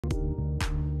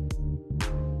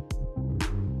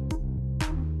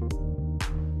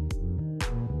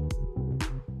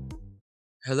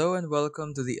Hello and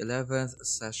welcome to the 11th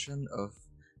session of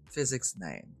Physics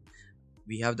 9.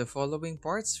 We have the following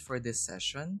parts for this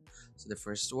session. So the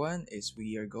first one is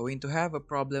we are going to have a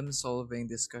problem solving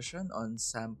discussion on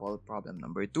sample problem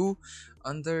number 2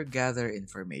 under gather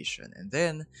information. And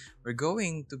then we're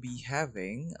going to be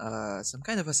having some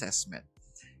kind of assessment.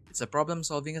 It's a problem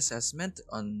solving assessment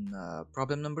on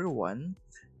problem number 1,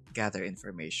 gather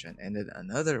information, and then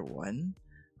another one.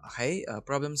 Okay,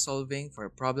 problem solving for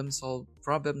problem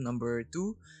number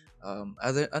 2,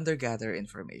 other under gather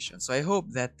information. So I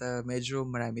hope that medyo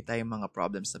marami tayong mga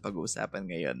problems na pag-uusapan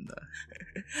ngayon.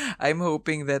 I'm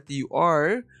hoping that you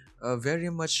are very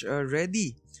much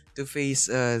ready to face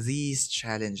these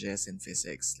challenges in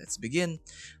physics. Let's begin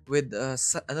with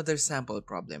another sample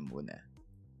problem muna.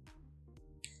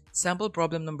 Sample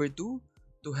problem number 2.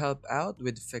 To help out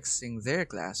with fixing their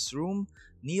classroom,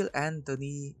 Neil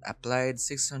Anthony applied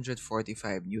 645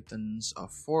 newtons of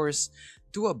force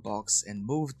to a box and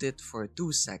moved it for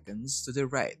 2 seconds to the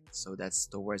right. So that's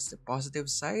towards the positive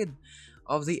side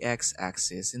of the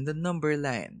x-axis in the number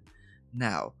line.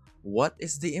 Now, what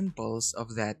is the impulse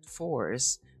of that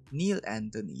force Neil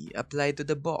Anthony applied to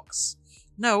the box?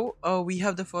 Now, we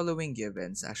have the following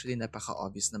givens. Actually,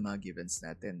 napaka-obvious na mga givens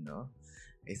natin, no?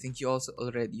 I think you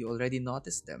already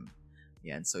noticed them.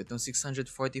 Yan. So itong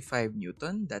 645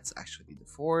 Newton, that's actually the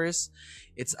force.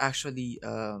 It's actually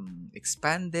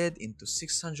expanded into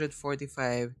 645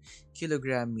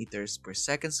 kilogram meters per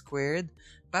second squared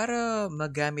para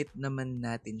magamit naman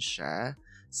natin siya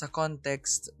sa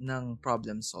context ng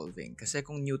problem solving. Kasi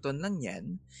kung Newton lang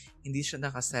yan, hindi siya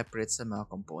nakaseparate sa mga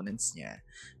components niya.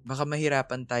 Baka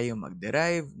mahirapan tayo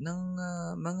mag-derive ng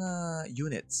mga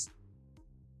units.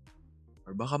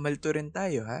 Or baka malito rin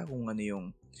tayo kung ano yung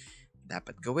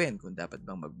dapat gawin. Kung dapat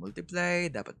bang mag-multiply,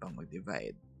 dapat bang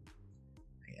mag-divide.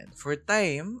 Ayan. For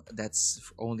time, that's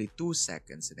only 2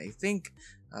 seconds. And I think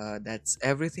that's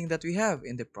everything that we have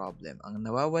in the problem. Ang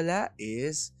nawawala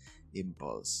is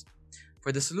impulse.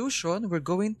 For the solution, we're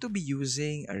going to be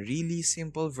using a really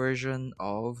simple version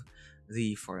of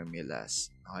the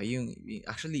formulas.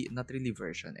 Actually, not really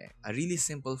version a really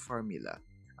simple formula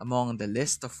among the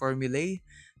list of formulae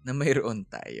na mayroon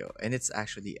tayo. And it's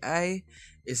actually I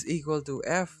is equal to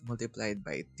F multiplied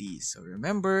by T. So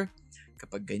remember,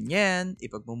 kapag ganyan,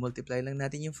 ipagmumultiply lang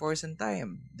natin yung force and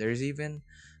time. There's even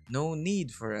no need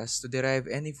for us to derive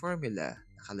any formula.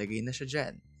 Nakalagay na siya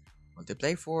dyan.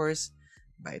 Multiply force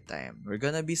by time. We're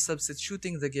gonna be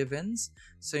substituting the givens.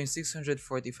 So yung 645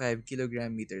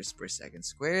 kilogram meters per second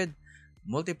squared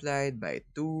multiplied by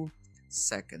 2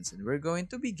 seconds. And we're going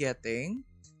to be getting,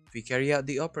 if we carry out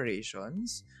the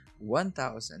operations,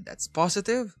 1,000, that's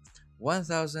positive,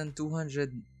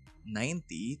 1,290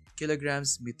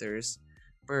 kilograms meters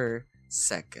per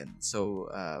second. So,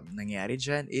 nangyari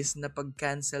dyan is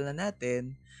napag-cancel na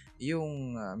natin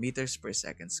yung meters per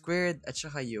second squared at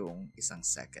saka yung isang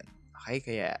second. Okay,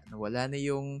 kaya nawala na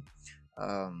yung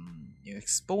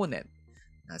exponent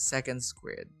na second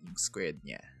squared, yung squared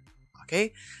niya.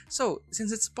 Okay? So, since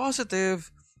it's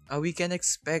positive, we can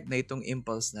expect na itong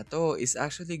impulse na to is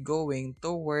actually going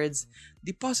towards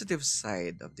the positive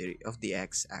side of the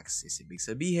x-axis. Ibig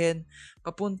sabihin,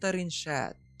 papunta rin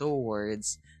siya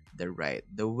towards the right,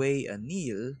 the way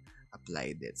Neil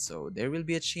applied it. So, there will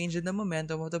be a change in the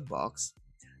momentum of the box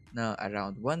na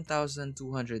around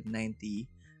 1,290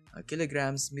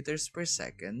 kilograms meters per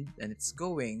second, and it's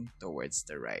going towards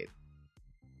the right.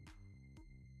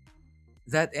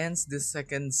 That ends the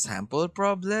second sample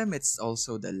problem. It's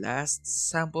also the last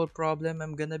sample problem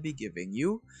I'm gonna be giving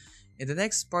you. In the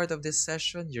next part of this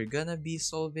session, you're gonna be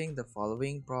solving the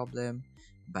following problem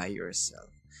by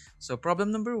yourself. So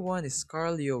problem number 1 is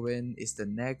Carl Ewan is the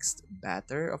next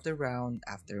batter of the round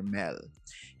after Mel.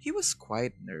 He was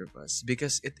quite nervous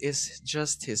because it is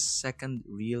just his second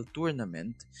real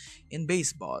tournament in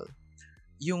baseball.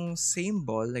 Yung same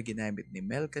ball na ginamit ni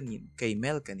kay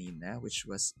Mel kanina, which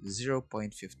was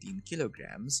 0.15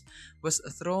 kilograms, was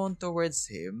thrown towards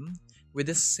him with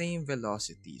the same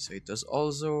velocity. So it was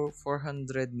also 40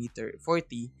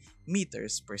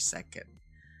 meters per second.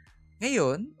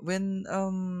 Ngayon, when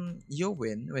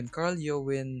Carl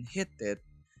Ewan hit it,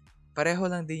 pareho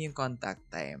lang din yung contact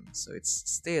time. So it's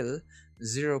still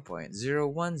 0.010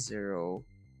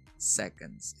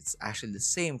 seconds. It's actually the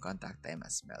same contact time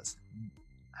as Mel's.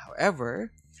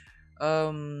 However,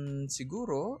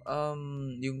 siguro,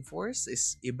 yung force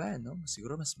is iba, no?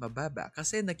 Siguro mas mababa.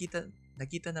 Kasi nakita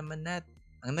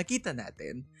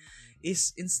natin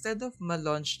is instead of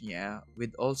ma-launch niya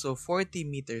with also 40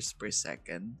 meters per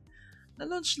second,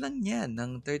 na-launch lang niya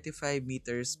ng 35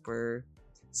 meters per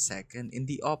second in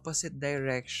the opposite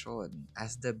direction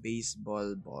as the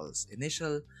baseball ball's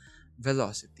initial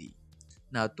velocity.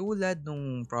 Now, tulad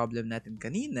nung problem natin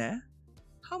kanina,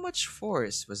 how much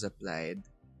force was applied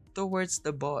towards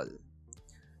the ball?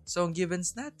 So, ang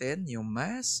givens natin, yung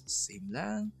mass, same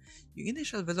lang. Yung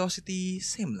initial velocity,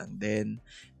 same lang din.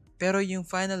 Pero yung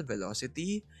final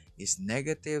velocity is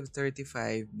negative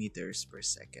 35 meters per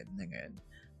second na ngayon.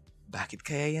 Bakit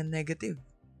kaya yan negative?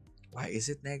 Why is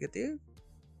it negative?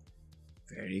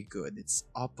 Very good. It's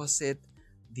opposite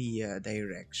the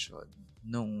direction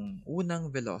nung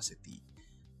unang velocity,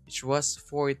 which was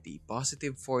 40,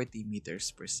 positive 40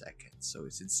 meters per second. So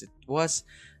since it was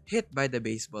hit by the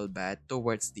baseball bat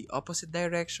towards the opposite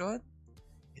direction,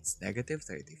 it's negative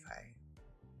 35.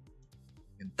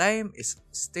 Yung time is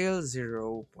still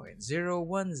 0.010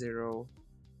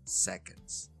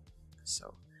 seconds.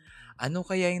 So, ano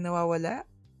kaya yung nawawala?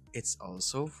 It's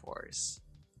also force.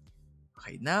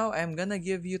 Okay, now I'm gonna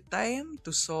give you time to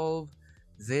solve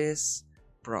this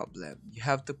problem. You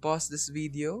have to pause this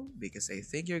video because I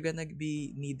think you're gonna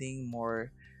be needing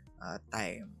more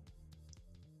time.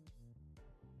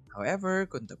 However,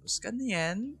 kung tapos ka na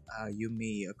yan, you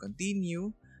may continue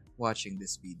watching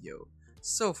this video.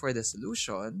 So for the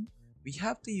solution, we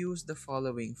have to use the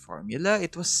following formula.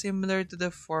 It was similar to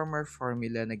the former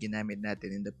formula na ginamit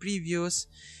natin in the previous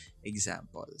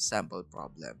example, sample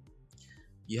problem.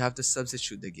 You have to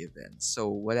substitute the given.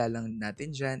 So, wala lang natin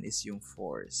dyan is yung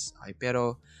force. Okay,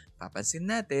 pero papansin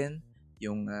natin,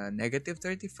 yung negative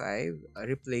 35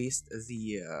 replaced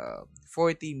the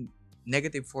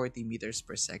negative 40 meters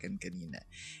per second kanina.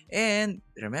 And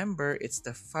remember, it's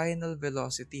the final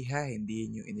velocity ha, hindi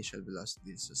yun yung initial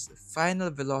velocity. So, it's the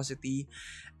final velocity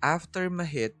after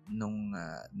mahit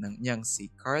niyang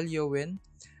si Carl Ewing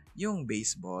yung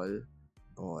baseball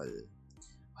ball.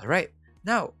 Alright.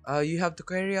 Now, you have to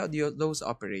carry out those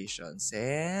operations.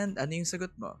 And ano yung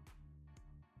sagot mo?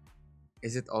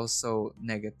 Is it also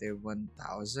negative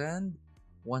 1,125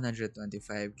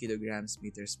 kilograms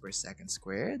meters per second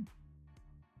squared?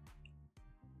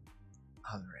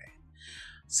 Alright.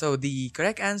 So, the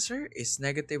correct answer is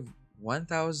negative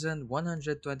 1,125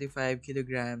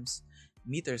 kilograms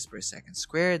meters per second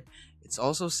squared. It's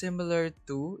also similar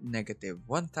to negative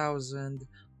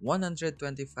 1,125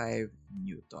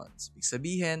 newtons. Ibig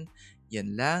sabihin,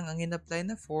 yan lang ang in-apply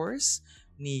na force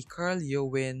ni Carl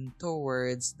Ewing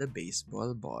towards the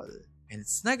baseball ball. And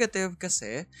it's negative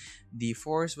kasi the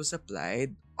force was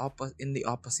applied in the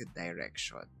opposite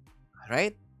direction.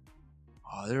 Alright?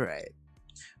 Alright.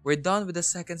 We're done with the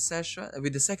second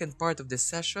part of this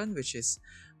session, which is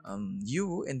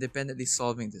you independently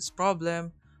solving this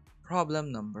problem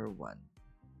number 1.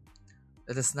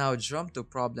 Let us now jump to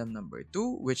problem number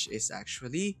 2, which is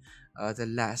actually the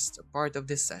last part of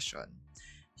this session.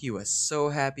 He was so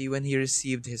happy when he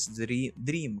received his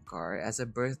dream car as a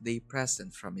birthday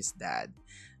present from his dad.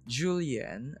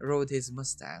 Julian rode his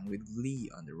Mustang with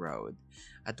glee on the road.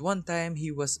 At one time,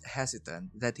 he was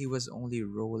hesitant that he was only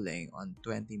rolling on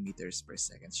 20 meters per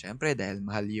second. Syempre, dahil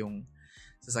mahal yung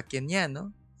sasakyan niya, no?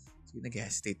 So,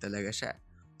 nag-hesitate talaga siya.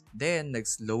 Then,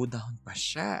 nag-slow down pa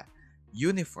siya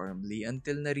uniformly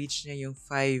until na-reach niya yung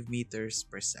 5 meters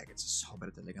per second. So,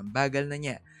 sobra talagang bagal na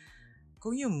niya.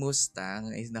 Kung yung Mustang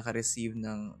ay naka-receive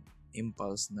ng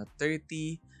impulse na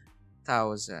 30,000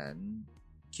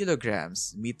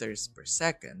 kilograms meters per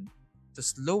second to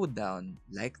slow down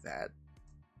like that,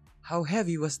 how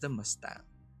heavy was the Mustang?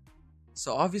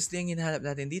 So, obviously, ang hinahanap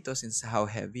natin dito, since how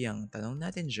heavy ang tanong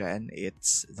natin dyan,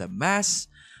 it's the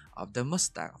mass of the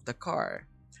Mustang, of the car.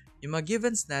 Yung mga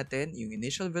givens natin, yung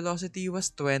initial velocity was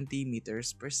 20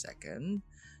 meters per second.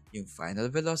 Yung final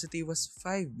velocity was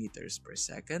 5 meters per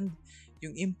second.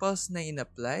 Yung impulse na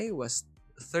in-apply was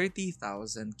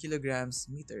 30,000 kilograms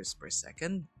meters per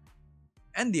second.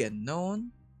 And the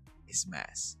unknown is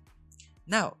mass.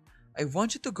 Now, I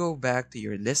want you to go back to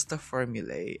your list of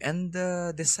formulae and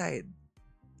decide.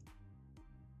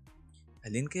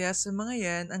 Alin kaya sa mga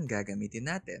yan ang gagamitin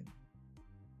natin?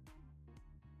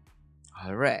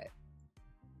 Alright.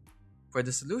 For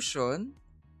the solution,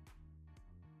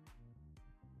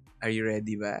 are you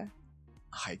ready ba?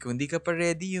 Okay, kung di ka pa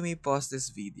ready, you may pause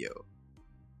this video.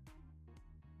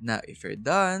 Now, if you're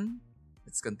done,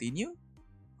 let's continue.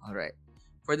 Alright.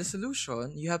 For the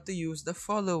solution, you have to use the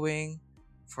following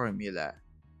formula.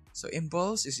 So,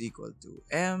 impulse is equal to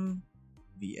m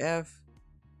VF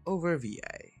over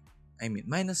VI.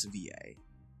 Minus VI.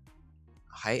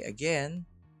 Okay, again,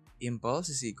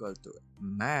 impulse is equal to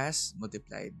mass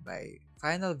multiplied by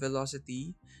final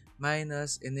velocity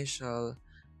minus initial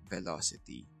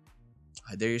velocity.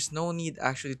 There is no need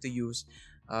actually to use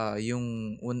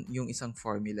yung isang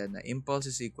formula na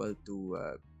impulse is equal to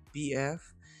PF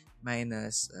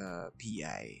minus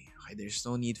PI. Okay, there's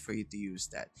no need for you to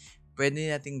use that. Pwede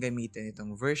natin gamitin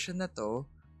itong version na to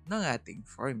ng ating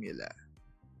formula.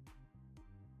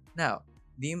 Now,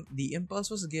 the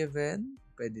impulse was given,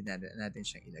 pwede natin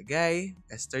siyang ilagay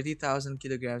as 30,000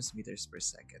 kilograms meters per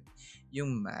second.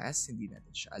 Yung mass, hindi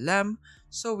natin siya alam,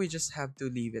 so we just have to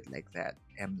leave it like that.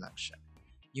 M lang siya.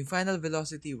 Yung final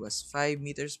velocity was 5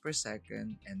 meters per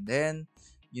second, and then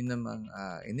yun namang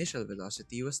initial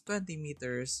velocity was 20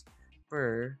 meters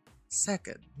per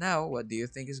second. Now, what do you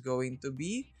think is going to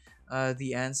be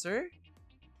the answer?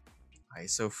 Okay,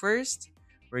 so first,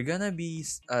 we're gonna be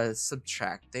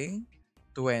subtracting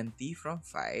 20 from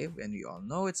 5, and we all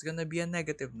know it's gonna be a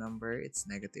negative number. It's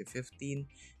negative 15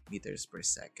 meters per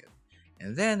second.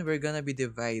 And then we're gonna be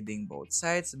dividing both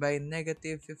sides by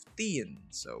negative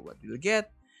 15. So what we'll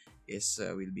get is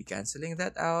we'll be canceling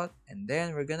that out, and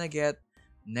then we're gonna get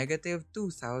negative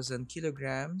 2,000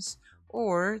 kilograms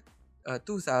or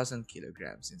 2,000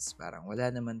 kilograms, since parang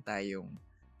wala naman tayong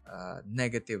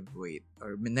negative weight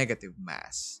or negative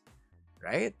mass,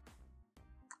 right?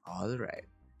 All right.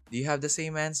 Do you have the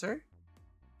same answer?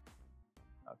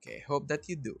 Okay, hope that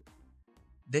you do.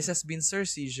 This has been Sir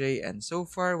CJ, and so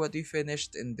far what we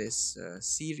finished in this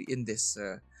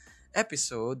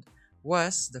episode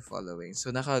was the following.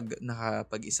 So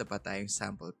nakapag-isa pa tayong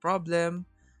sample problem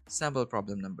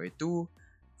number 2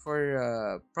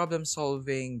 for problem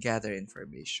solving, gather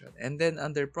information. And then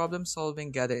under problem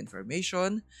solving, gather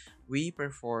information, we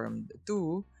performed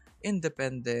 2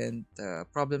 independent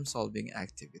problem solving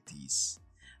activities.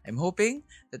 I'm hoping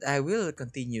that I will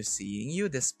continue seeing you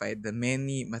despite the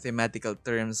many mathematical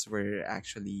terms we're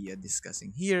actually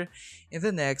discussing here in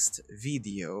the next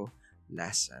video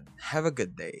lesson. Have a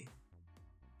good day.